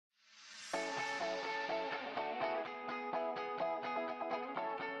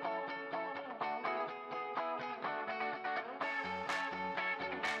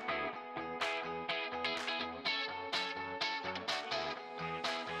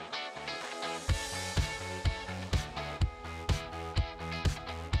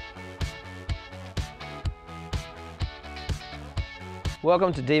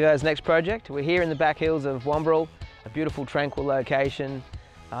Welcome to Devo's next project. We're here in the back hills of Wamberal, a beautiful tranquil location.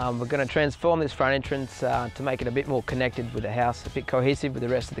 We're going to transform this front entrance to make it a bit more connected with the house, a bit cohesive with the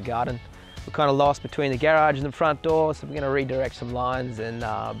rest of the garden. We're kind of lost between the garage and the front door, so we're going to redirect some lines and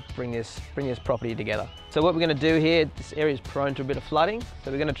bring this property together. So what we're going to do here, this area is prone to a bit of flooding,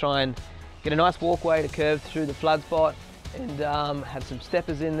 so we're going to try and get a nice walkway to curve through the flood spot and have some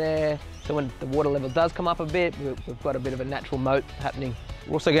steppers in there, so when the water level does come up a bit, we've got a bit of a natural moat happening.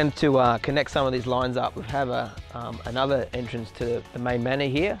 We're also going to connect some of these lines up. We have another entrance to the main manor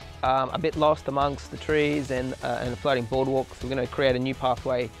here, a bit lost amongst the trees and a floating boardwalk, so we're going to create a new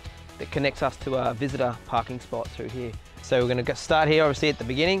pathway that connects us to a visitor parking spot through here. So we're going to start here obviously at the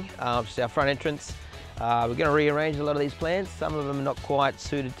beginning, which is our front entrance. We're going to rearrange a lot of these plants. Some of them are not quite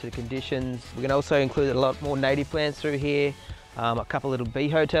suited to the conditions. We're going to also include a lot more native plants through here, a couple little bee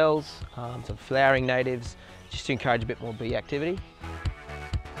hotels, some flowering natives, just to encourage a bit more bee activity.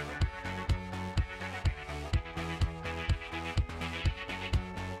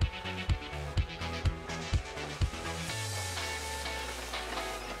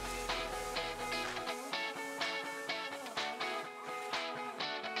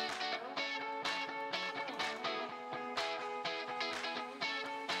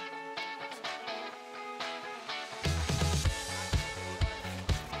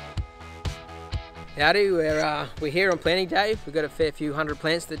 Howdy, we're here on planting day. We've got a fair few hundred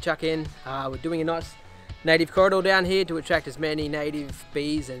plants to chuck in. We're doing a nice native corridor down here to attract as many native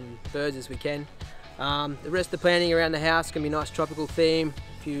bees and birds as we can. The rest of the planting around the house is going to be a nice tropical theme,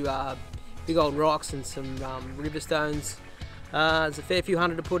 a few big old rocks and some river stones. There's a fair few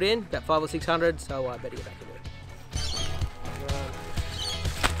hundred to put in, about 500 or 600, so I better get back to it.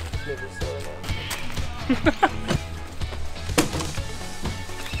 Move this soil now.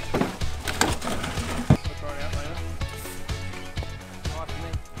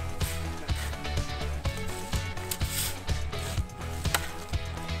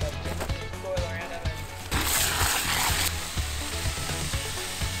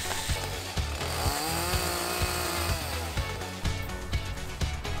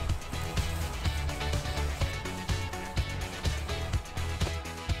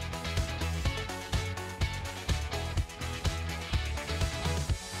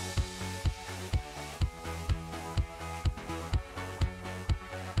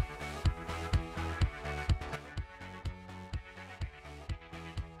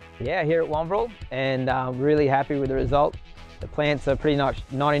 Yeah, here at Wamberal, and really happy with the result. The plants are pretty much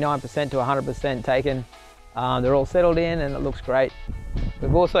 99% to 100% taken. They're all settled in and it looks great.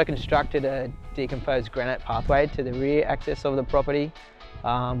 We've also constructed a decomposed granite pathway to the rear access of the property.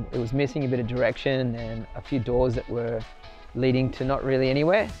 It was missing a bit of direction and a few doors that were leading to not really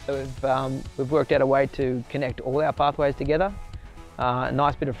anywhere. So we've worked out a way to connect all our pathways together. A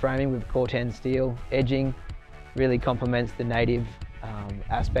nice bit of framing with Corten steel edging really complements the native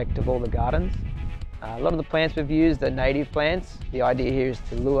aspect of all the gardens. A lot of the plants we've used are native plants. The idea here is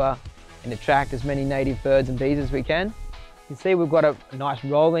to lure and attract as many native birds and bees as we can. You can see we've got a nice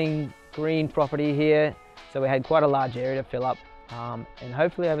rolling green property here, so we had quite a large area to fill up, and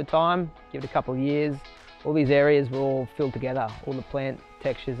hopefully over time, give it a couple of years, all these areas will all fill together. All the plant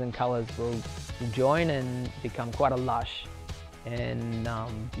textures and colours will join and become quite a lush and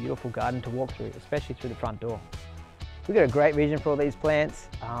beautiful garden to walk through, especially through the front door. We've got a great vision for all these plants.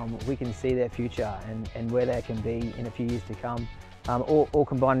 We can see their future and where they can be in a few years to come, all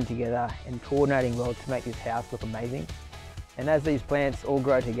combining together and coordinating well to make this house look amazing. And as these plants all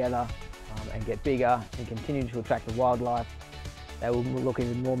grow together and get bigger and continue to attract the wildlife, they will look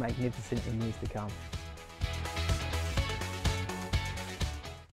even more magnificent in years to come.